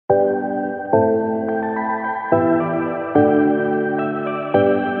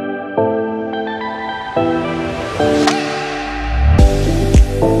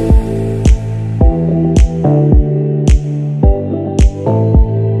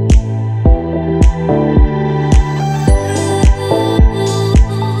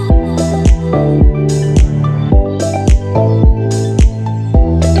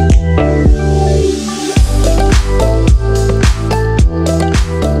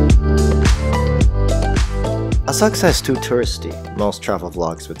Asakusa is too touristy, most travel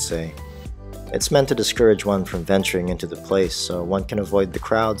vlogs would say. It's meant to discourage one from venturing into the place so one can avoid the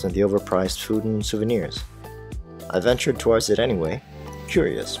crowds and the overpriced food and souvenirs. I ventured towards it anyway,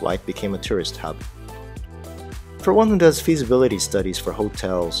 curious why it became a tourist hub. For one who does feasibility studies for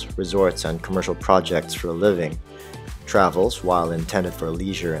hotels, resorts, and commercial projects for a living, travels, while intended for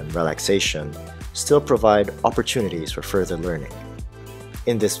leisure and relaxation, still provide opportunities for further learning.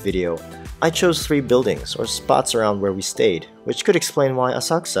 In this video, I chose 3 buildings or spots around where we stayed, which could explain why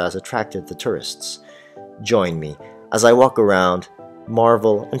Asakusa has attracted the tourists. Join me as I walk around,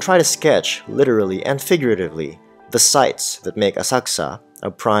 marvel, and try to sketch, literally and figuratively, the sights that make Asakusa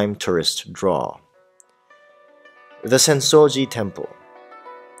a prime tourist draw. The SENSOJI Temple.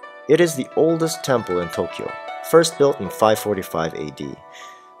 It is the oldest temple in Tokyo, first built in 545 AD.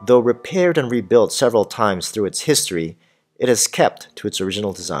 Though repaired and rebuilt several times through its history, it has kept to its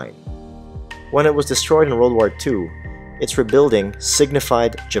original design. When it was destroyed in World War II, its rebuilding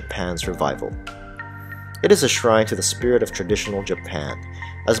signified Japan's revival. It is a shrine to the spirit of traditional Japan,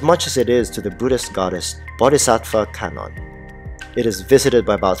 as much as it is to the Buddhist goddess Bodhisattva Kannon. It is visited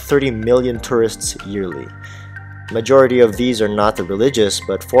by about 30 million tourists yearly. Majority of these are not the religious,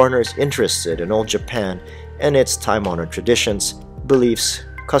 but foreigners interested in old Japan and its time-honored traditions, beliefs,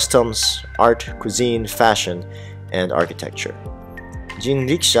 customs, art, cuisine, fashion, and architecture.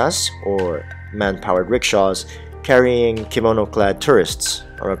 Jinrikshas, or man-powered rickshaws, carrying kimono-clad tourists,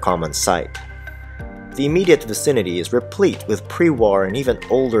 are a common sight. The immediate vicinity is replete with pre-war and even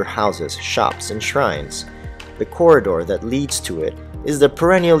older houses, shops, and shrines. The corridor that leads to it is the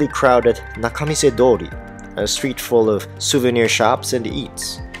perennially crowded Nakamise Dori, a street full of souvenir shops and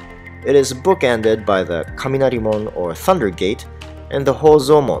eats. It is bookended by the Kaminarimon or Thunder Gate and the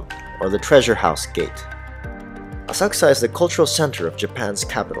Hozomon or the Treasure House Gate. Asakusa is the cultural center of Japan's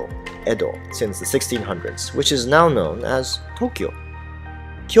capital, Edo, since the 1600s, which is now known as Tokyo.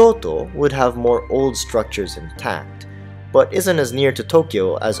 Kyoto would have more old structures intact, but isn't as near to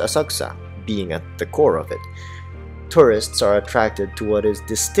Tokyo as Asakusa, being at the core of it. Tourists are attracted to what is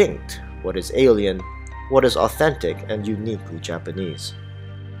distinct, what is alien, what is authentic and uniquely Japanese.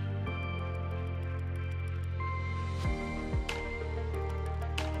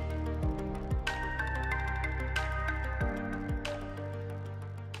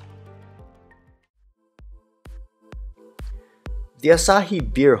 The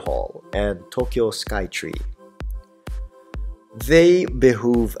Asahi Beer Hall and Tokyo Skytree. They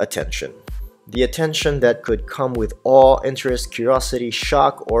behoove attention. The attention that could come with awe, interest, curiosity,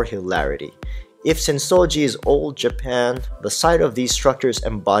 shock, or hilarity. If SENSOJI is old Japan, the sight of these structures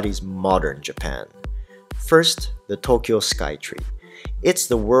embodies modern Japan. First, the Tokyo Skytree. It's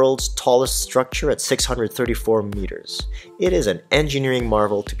the world's tallest structure at 634 meters. It is an engineering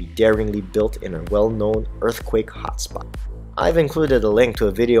marvel to be daringly built in a well-known earthquake hotspot. I've included a link to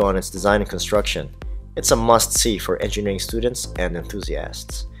a video on its design and construction. It's a must-see for engineering students and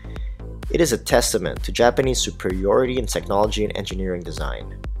enthusiasts. It is a testament to Japanese superiority in technology and engineering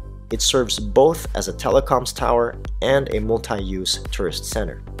design. It serves both as a telecoms tower and a multi-use tourist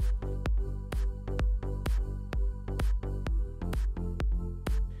center.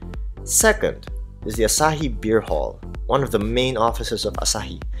 Second is the Asahi Beer Hall, one of the main offices of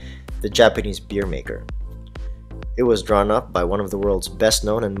Asahi, the Japanese beer maker. It was drawn up by one of the world's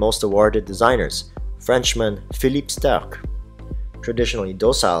best-known and most awarded designers, Frenchman Philippe Starck. Traditionally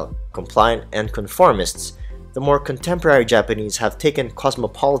docile, compliant, and conformists, the more contemporary Japanese have taken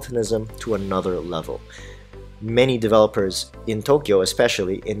cosmopolitanism to another level. Many developers in Tokyo,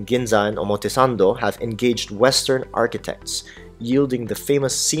 especially in Ginza and Omotesando, have engaged Western architects, yielding the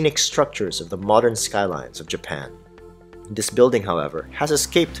famous scenic structures of the modern skylines of Japan. This building, however, has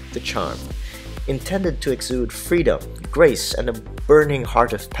escaped the charm. Intended to exude freedom, grace, and a burning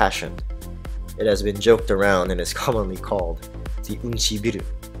heart of passion, it has been joked around and is commonly called the Unchibiru,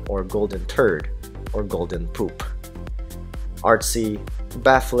 or Golden Turd, or Golden Poop. Artsy,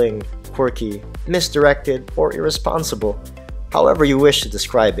 baffling, quirky, misdirected, or irresponsible, however you wish to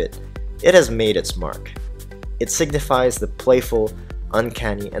describe it, it has made its mark. It signifies the playful,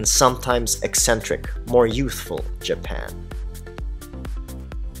 uncanny, and sometimes eccentric, more youthful Japan.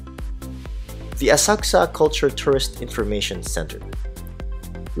 The Asakusa Culture Tourist Information Center.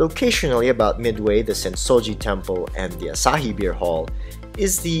 Locationally about midway the SENSOJI Temple and the Asahi Beer Hall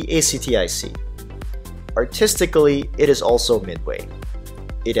is the ACTIC. Artistically, it is also midway.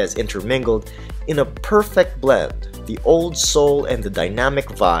 It has intermingled in a perfect blend the old soul and the dynamic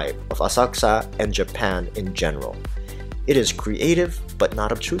vibe of Asakusa and Japan in general. It is creative but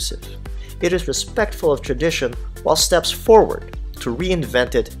not obtrusive. It is respectful of tradition while steps forward to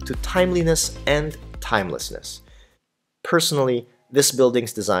reinvent it to timeliness and timelessness. Personally, this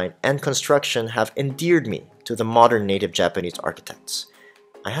building's design and construction have endeared me to the modern native Japanese architects.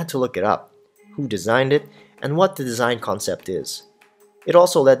 I had to look it up, who designed it, and what the design concept is. It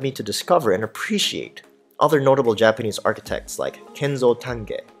also led me to discover and appreciate other notable Japanese architects like Kenzo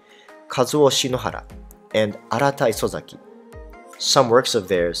Tange, Kazuo Shinohara, and Arata Isozaki. Some works of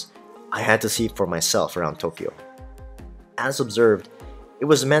theirs I had to see for myself around Tokyo. As observed, it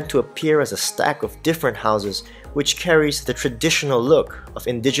was meant to appear as a stack of different houses which carries the traditional look of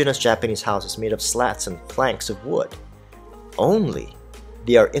indigenous Japanese houses made of slats and planks of wood. Only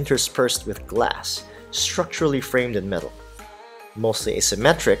they are interspersed with glass, structurally framed in metal. Mostly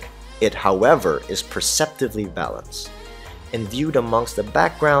asymmetric, it, however, is perceptively balanced. And viewed amongst the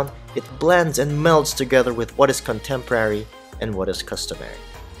background, it blends and melds together with what is contemporary and what is customary.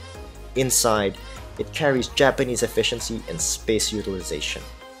 Inside, it carries Japanese efficiency and space utilization.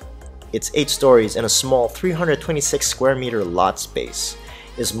 Its 8 stories and a small 326 square meter lot space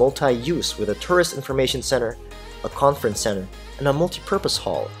is multi-use with a tourist information center, a conference center, and a multi-purpose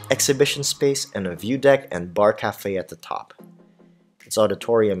hall, exhibition space, and a view deck and bar cafe at the top. Its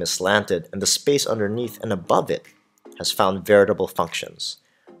auditorium is slanted, and the space underneath and above it has found veritable functions.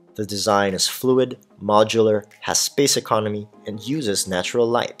 The design is fluid, modular, has space economy, and uses natural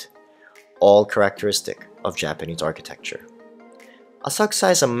light, all characteristic of Japanese architecture.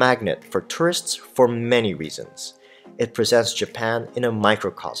 Asakusa is a magnet for tourists for many reasons. It presents Japan in a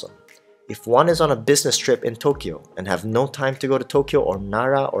microcosm. If one is on a business trip in Tokyo and have no time to go to Tokyo or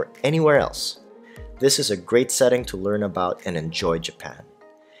Nara or anywhere else, this is a great setting to learn about and enjoy Japan.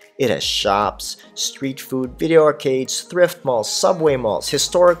 It has shops, street food, video arcades, thrift malls, subway malls,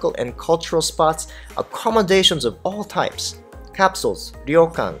 historical and cultural spots, accommodations of all types, capsules,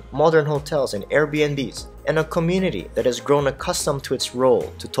 ryokan, modern hotels, and Airbnbs, and a community that has grown accustomed to its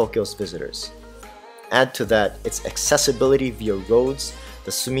role to Tokyo's visitors. Add to that its accessibility via roads,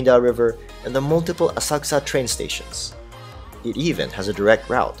 the Sumida River, and the multiple Asakusa train stations. It even has a direct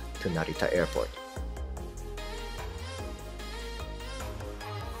route to Narita Airport.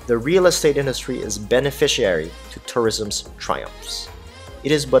 The real estate industry is beneficiary to tourism's triumphs.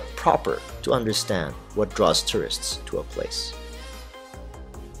 It is but proper to understand what draws tourists to a place.